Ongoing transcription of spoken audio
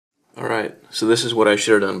so this is what I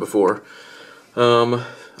should have done before.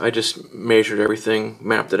 I just measured everything,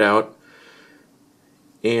 mapped it out,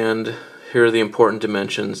 and here are the important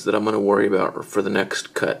dimensions that I'm going to worry about for the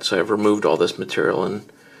next cut. So I've removed all this material and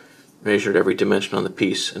measured every dimension on the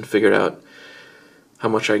piece and figured out how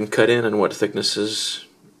much I can cut in and what thicknesses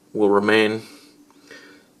will remain.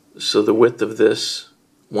 So the width of this,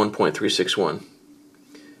 1.361.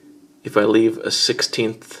 If I leave a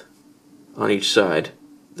 1/16 on each side,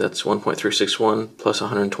 that's 1.361 plus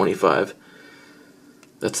 125.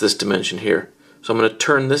 That's this dimension here. So I'm going to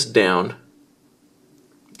turn this down,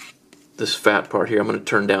 this fat part here, I'm going to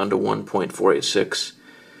turn down to 1.486.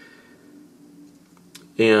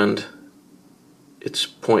 And it's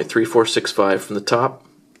 0.3465 from the top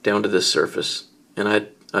down to this surface. And I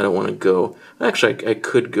don't want to go, actually I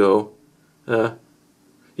could go, yeah,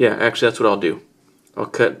 actually that's what I'll do. I'll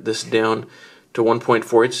cut this down to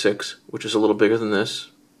 1.486, which is a little bigger than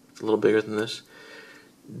this, a little bigger than this,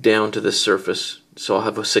 down to this surface. So I'll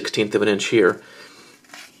have a 1/16 of an inch here.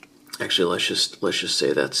 Actually, let's just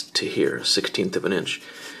say that's to here, a 1/16 of an inch.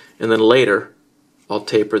 And then later, I'll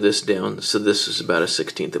taper this down, so this is about a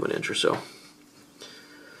 1/16 of an inch or so.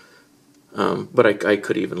 But I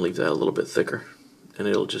could even leave that a little bit thicker, and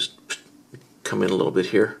it'll just come in a little bit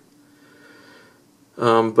here.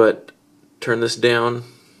 But turn this down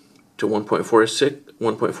to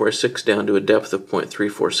 1.46 down to a depth of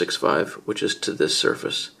 0.3465, which is to this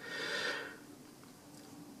surface.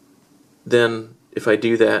 Then if I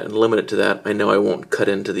do that and limit it to that, I know I won't cut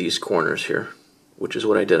into these corners here, which is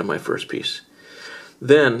what I did on my first piece.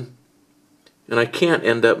 Then, and I can't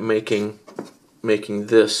end up making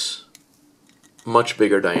this much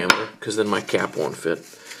bigger diameter because then my cap won't fit.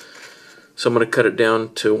 So I'm going to cut it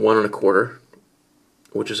down to 1 1/4,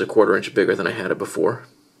 which is a 1/4 inch bigger than I had it before.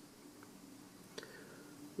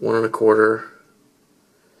 1 1/4,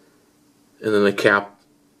 and then the cap,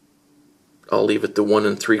 I'll leave it to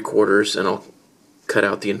 1 3/4, and I'll cut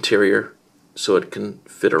out the interior so it can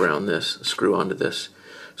fit around this, screw onto this.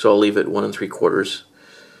 So I'll leave it 1 3/4,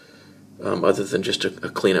 other than just a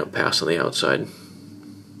cleanup pass on the outside.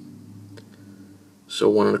 So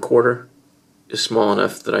 1 1/4 is small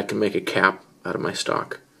enough that I can make a cap out of my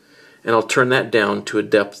stock. And I'll turn that down to a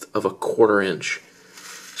depth of a 1/4 inch.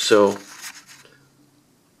 So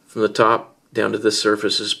from the top down to this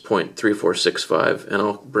surface is 0.3465, and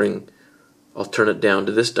I'll turn it down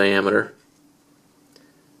to this diameter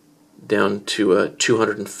down to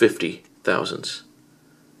 250 thousandths.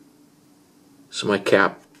 So my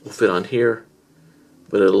cap will fit on here,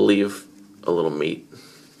 but it'll leave a little meat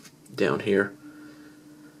down here.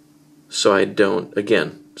 So I don't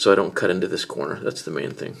cut into this corner. That's the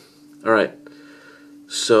main thing. Alright,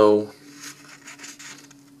 so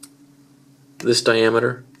this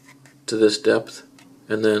diameter to this depth,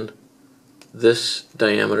 and then this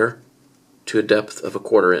diameter to a depth of a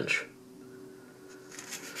 1/4 inch.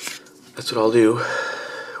 That's what I'll do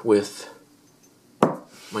with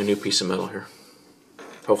my new piece of metal here.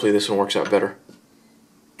 Hopefully this one works out better.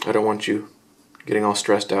 I don't want you getting all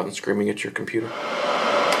stressed out and screaming at your computer.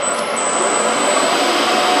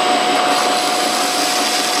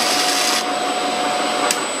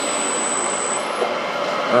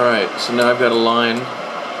 Alright, so now I've got a line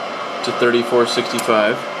to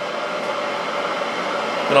 3465.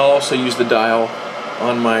 And I'll also use the dial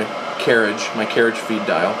on my carriage feed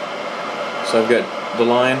dial. So I've got the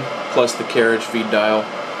line plus the carriage feed dial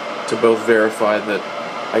to both verify that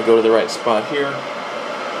I go to the right spot here.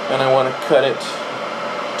 And I want to cut it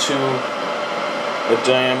to a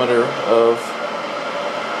diameter of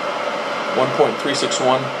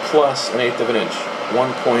 1.361 plus 1/8 of an inch,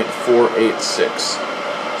 1.486.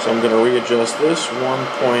 So I'm going to readjust this,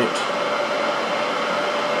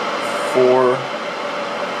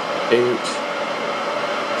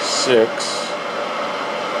 1.486.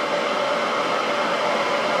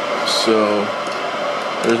 So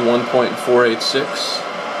there's 1.486,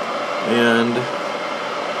 and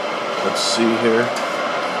let's see here.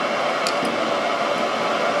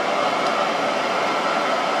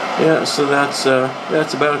 Yeah, so that's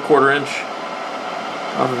about a 1/4 inch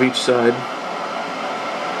off of each side.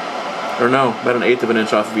 Or no, about 1/8 of an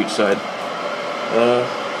inch off of each side.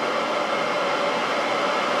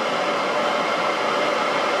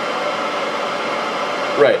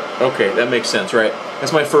 Right, okay, that makes sense, right?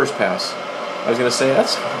 That's my first pass. I was going to say,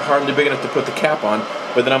 that's hardly big enough to put the cap on,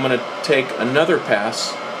 but then I'm going to take another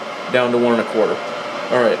pass down to 1 1/4.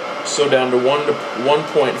 Alright, so down to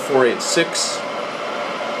 1.486.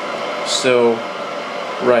 So,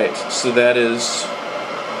 right, so that is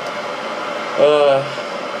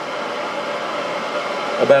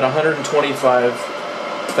about 125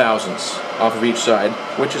 thousandths off of each side,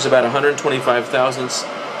 which is about 125 thousandths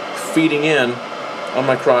feeding in on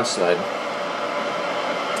my cross slide.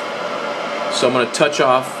 So I'm going to touch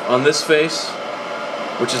off on this face,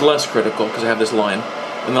 which is less critical because I have this line,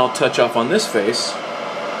 and then I'll touch off on this face,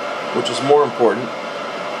 which is more important,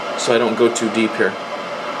 so I don't go too deep here.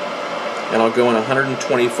 And I'll go in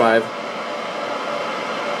 125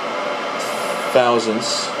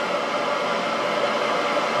 thousandths,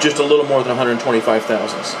 just a little more than 125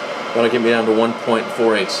 thousandths. That'll get me down to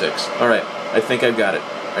 1.486. All right, I think I've got it.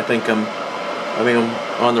 I think I'm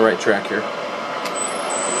on the right track here.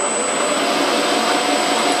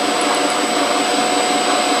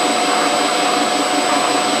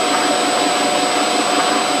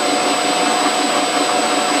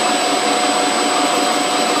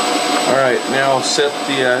 All right, now I'll set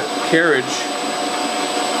the carriage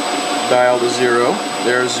dial to 0.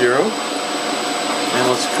 There's 0. And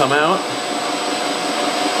let's come out.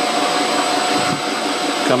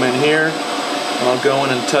 Come in here. And I'll go in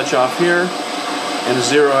and touch off here and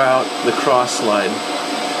 0 out the cross slide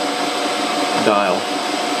dial.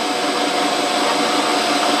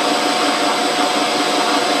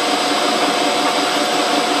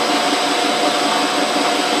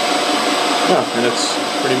 Oh, and it's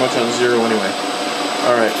pretty much on 0 anyway.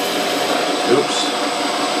 Alright. Oops.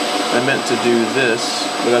 I meant to do this,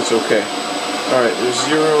 but that's okay. Alright, there's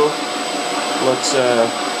 0. Let's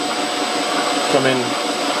come in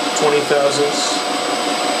 20 thousandths.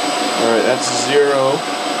 Alright, that's 0.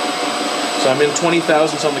 So I'm in 20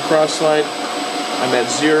 thousandths on the cross slide. I'm at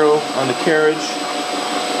 0 on the carriage.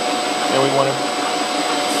 And we want to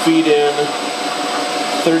feed in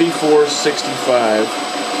 3465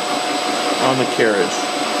 on the carriage.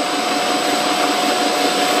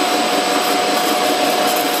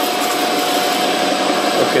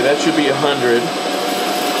 Okay, that should be 100.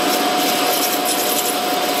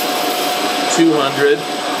 200.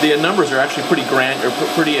 The numbers are actually pretty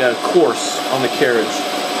coarse on the carriage.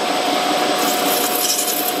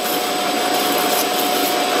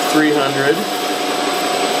 300.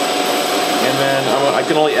 And then I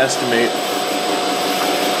can only estimate.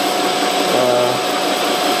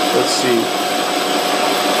 Let's see.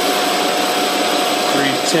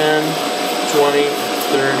 310, 20,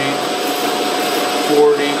 30,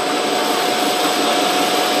 40.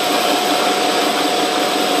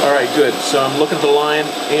 Alright, good. So I'm looking at the line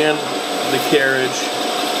and the carriage.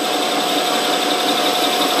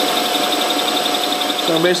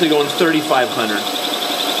 So I'm basically going 3,500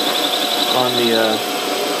 on the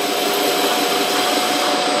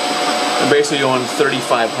I'm basically going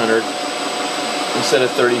 3,500 instead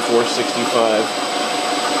of 3,465.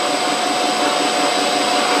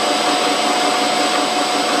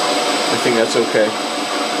 I think that's okay.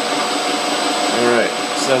 Alright,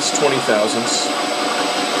 so that's 20 thousandths.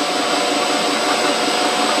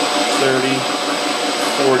 30,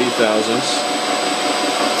 40 thousandths.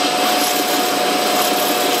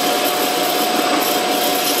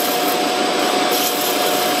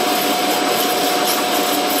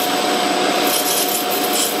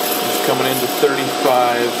 It's coming into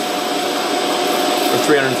 35 or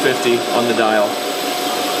 350 on the dial.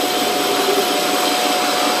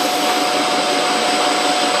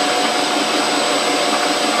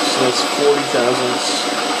 So that's 40 thousandths.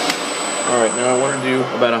 Alright, now I want to do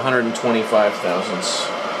about 125 thousandths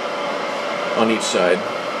on each side.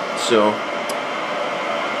 So,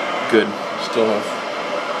 good. Still have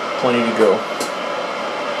plenty to go.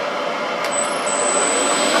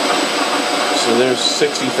 So there's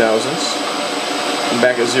 60 thousandths. I'm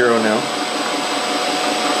back at 0 now.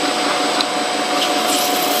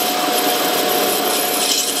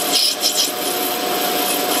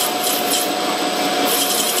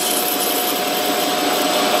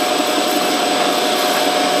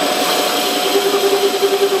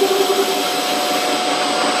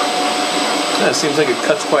 It seems like it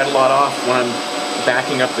cuts quite a lot off when I'm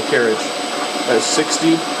backing up the carriage. That's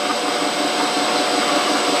 60.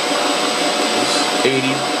 That's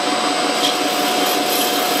 80.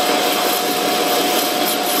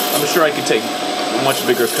 I'm sure I could take much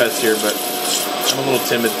bigger cuts here, but I'm a little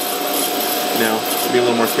timid now. Be a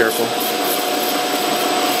little more careful.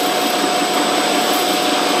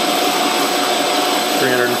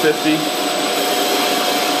 $350.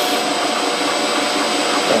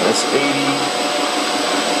 That's 80.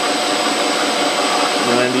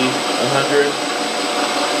 90, 100.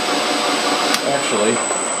 Actually,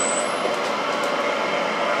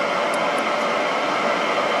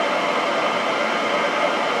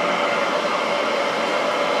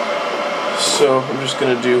 so I'm just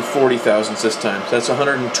going to do 40 thousandths this time. So that's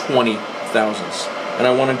 120 thousandths. And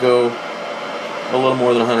I want to go a little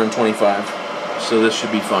more than 125, so this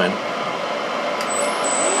should be fine.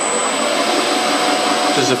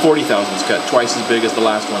 This is a 40 thousandths cut, twice as big as the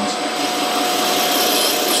last ones.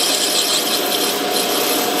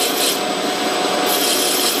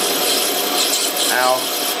 Ow,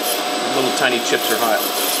 the little tiny chips are hot.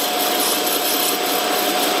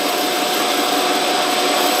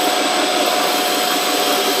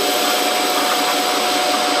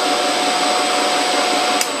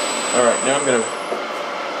 Alright, now I'm going to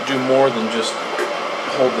do more than just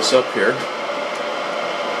hold this up here.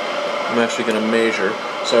 I'm actually going to measure.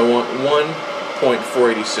 So I want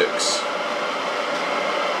 1.486.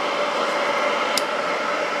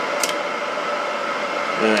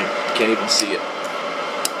 I can't even see it.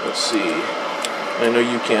 Let's see. I know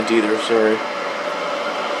you can't either, sorry.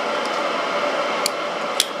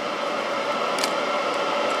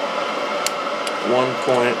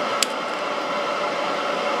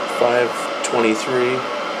 $1.523.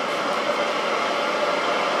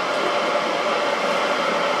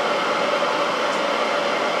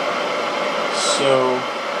 So,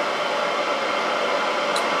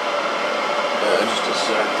 just a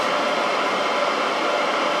sec.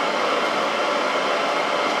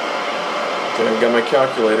 Okay, I've got my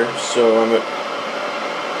calculator, so I'm at.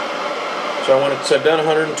 So I want it. So I've done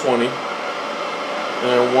 120, and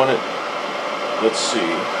I want it. Let's see.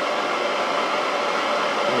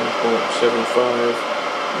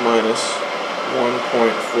 1.75 minus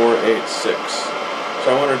 1.486. So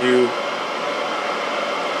I want to do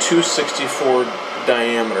 264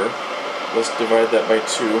 diameter. Let's divide that by 2.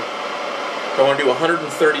 So I want to do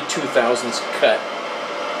 132 thousandths cut.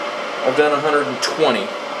 I've done 120.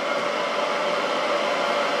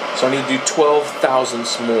 So I need to do 12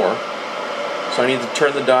 thousandths more. So I need to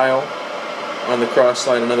turn the dial on the cross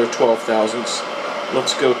slide another 12 thousandths.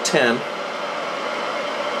 Let's go 10.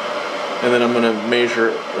 And then I'm going to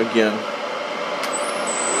measure again.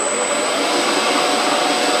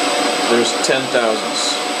 There's 10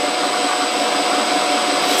 thousandths.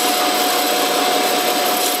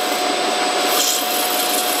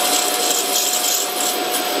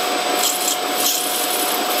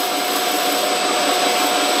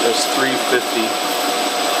 That's 350.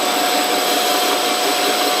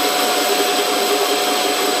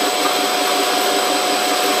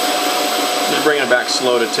 Just bringing it back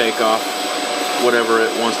slow to take off whatever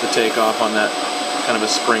it wants to take off on that kind of a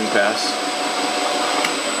spring pass.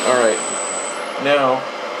 Alright, now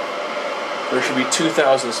there should be 2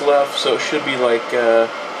 thousandths left, so it should be like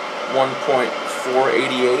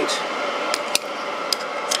 1.488.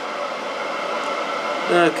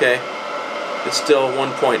 Okay, it's still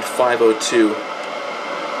 1.502,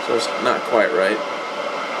 so it's not quite right.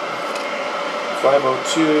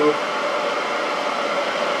 502.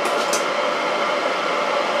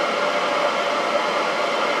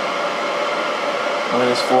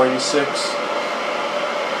 Minus 486.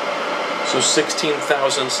 So 16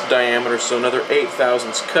 thousandths diameter, so another 8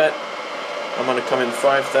 thousandths cut. I'm going to come in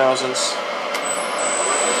 5 thousandths.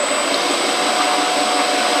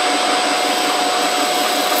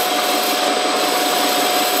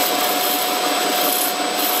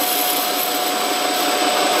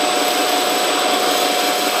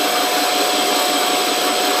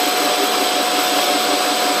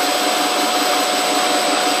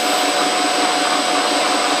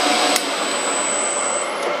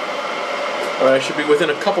 Alright, I should be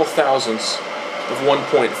within a couple thousandths of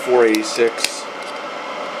 1.486.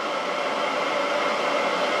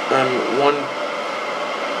 I'm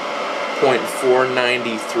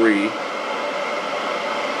 1.493.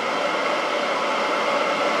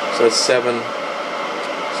 So that's 7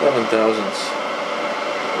 thousandths.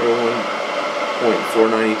 Or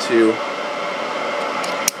 1.492.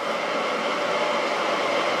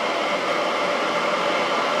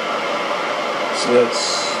 So that's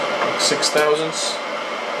 6 thousandths.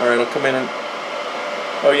 Alright, I'll come in and...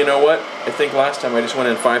 Oh, you know what? I think last time I just went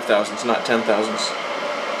in 5 thousandths, not 10 thousandths.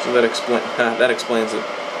 So that explains it.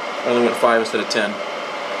 I only went 5 instead of 10.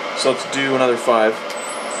 So let's do another 5.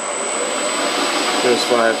 There's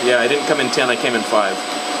 5. Yeah, I didn't come in 10, I came in 5.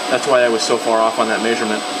 That's why I was so far off on that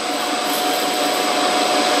measurement.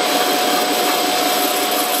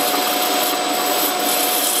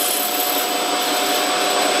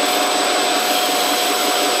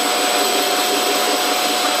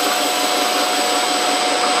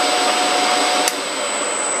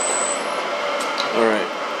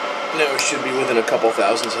 Now it should be within a couple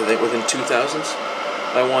thousandths, I think, within 2 thousandths.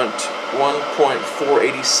 I want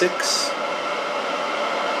 1.486.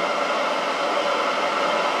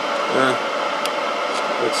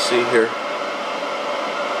 Let's see here.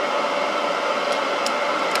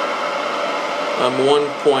 I'm 1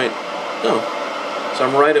 point, no, so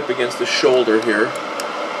I'm right up against the shoulder here.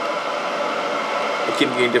 I keep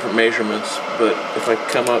getting different measurements, but if I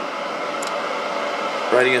come up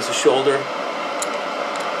right against the shoulder,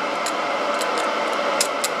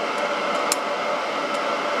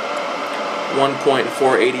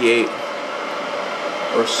 .488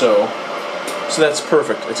 or so. So that's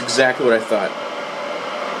perfect. That's exactly what I thought.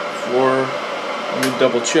 Let me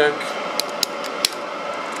double check.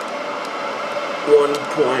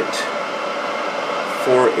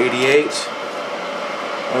 1.488.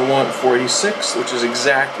 I want 486, which is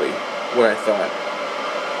exactly what I thought.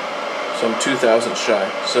 So I'm 2 thousandths shy.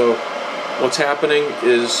 So what's happening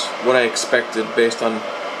is what I expected based on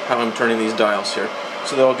how I'm turning these dials here.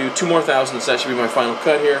 So I'll do 2 more thousandths. That should be my final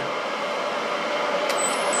cut here.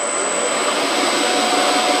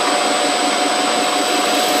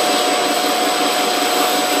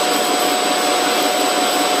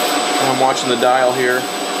 I'm watching the dial here.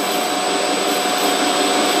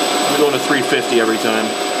 I'm going to 350 every time,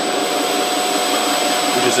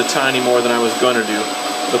 which is a tiny more than I was going to do,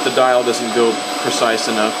 but the dial doesn't go precise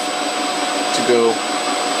enough to go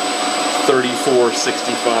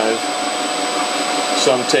 3465.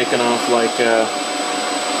 So I'm taking off like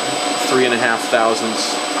 3.5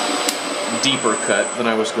 thousandths deeper cut than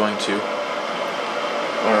I was going to.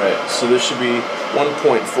 Alright, so this should be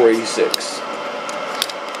 1.486.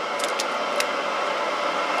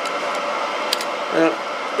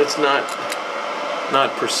 It's not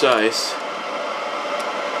precise.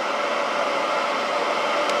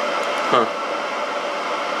 Huh.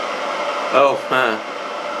 Oh,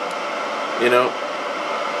 you know,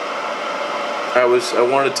 I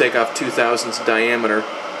wanted to take off 2 thousandths diameter,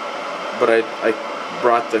 but I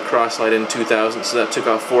brought the cross slide in 2 thousandths, so that took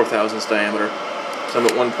off 4 thousandths diameter. So I'm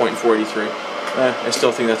at 1.483. I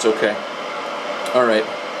still think that's okay. Alright,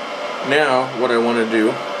 now what I want to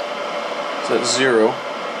do, so that's 0.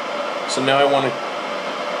 So now I want to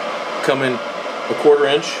come in 1/4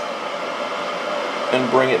 inch and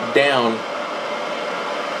bring it down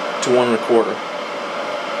to 1 1/4.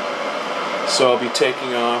 So I'll be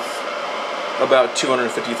taking off about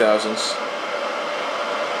 250 thousandths.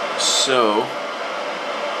 So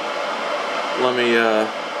let me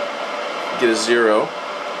get a 0.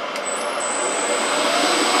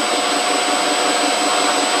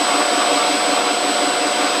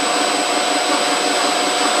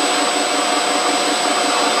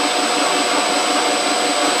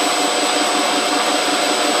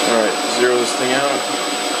 Alright, zero this thing out.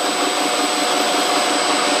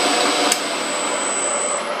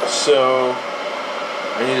 So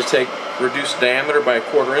I need to reduce diameter by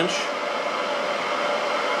 1/4 inch.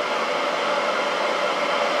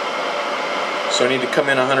 So I need to come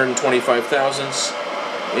in 125 thousandths,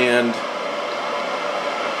 and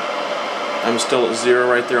I'm still at 0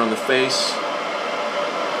 right there on the face.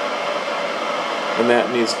 And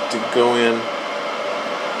that needs to go in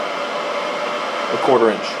 1/4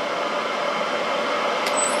 inch.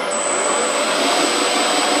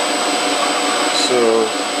 So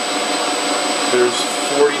there's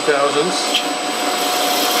 40 thousandths.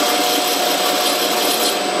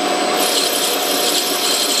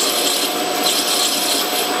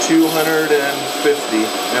 $250,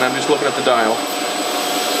 and I'm just looking at the dial.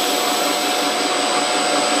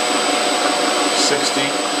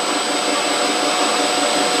 60.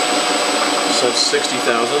 So it's 60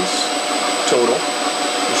 thousandths total.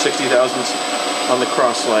 There's 60 thousandths on the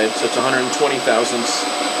cross slide, so it's 120 thousandths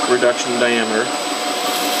reduction in diameter.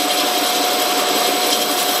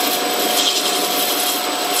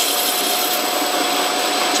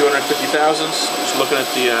 $250 thousandths. Just looking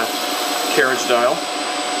at the carriage dial.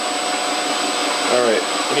 Alright,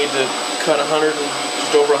 I need to cut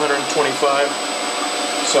just over 125.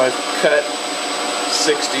 So I've cut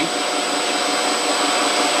 60,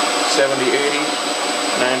 70, 80,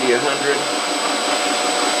 90, 100.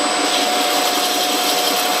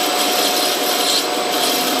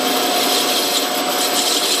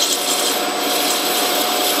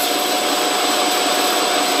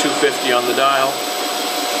 $250 on the dial.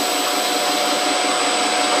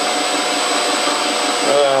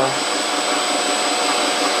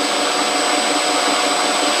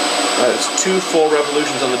 It's 2 full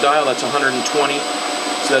revolutions on the dial, that's 120,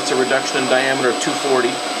 so that's a reduction in diameter of 240,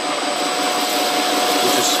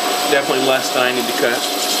 which is definitely less than I need to cut.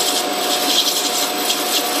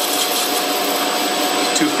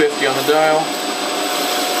 250 on the dial,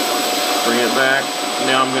 bring it back,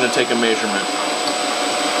 now I'm going to take a measurement.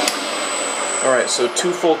 Alright, so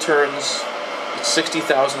 2 full turns, it's 60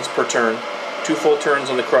 thousandths per turn, 2 full turns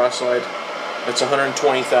on the cross slide, that's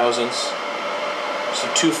 120 thousandths. So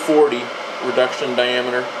 240 reduction in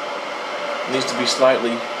diameter. It needs to be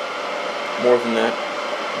slightly more than that.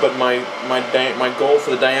 But my goal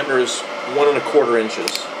for the diameter is 1 1/4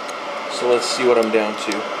 inches. So let's see what I'm down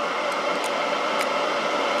to.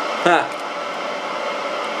 Ha!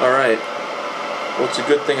 Alright. Well, it's a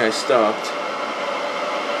good thing I stopped.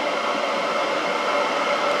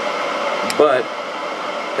 But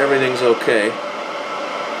everything's okay.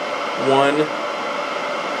 1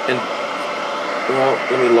 and, well,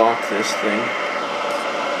 let me lock this thing.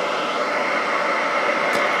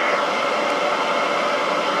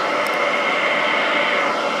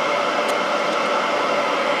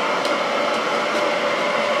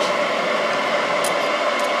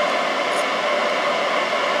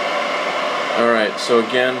 Alright, so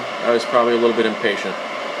again, I was probably a little bit impatient.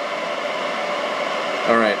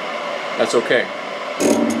 Alright, that's okay.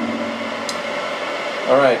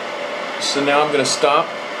 Alright, so now I'm going to stop.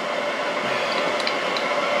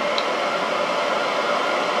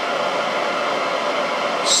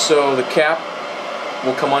 So the cap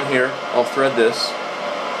will come on here. I'll thread this.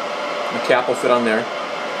 The cap will fit on there.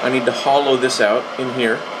 I need to hollow this out in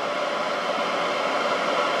here.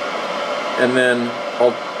 And then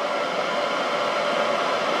I'll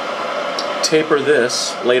taper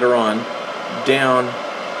this later on down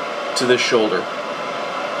to this shoulder.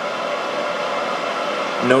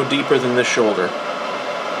 No deeper than this shoulder.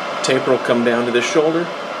 Taper will come down to this shoulder.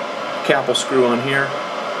 Cap will screw on here.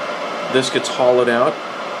 This gets hollowed out.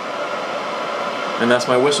 And that's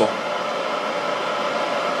my whistle.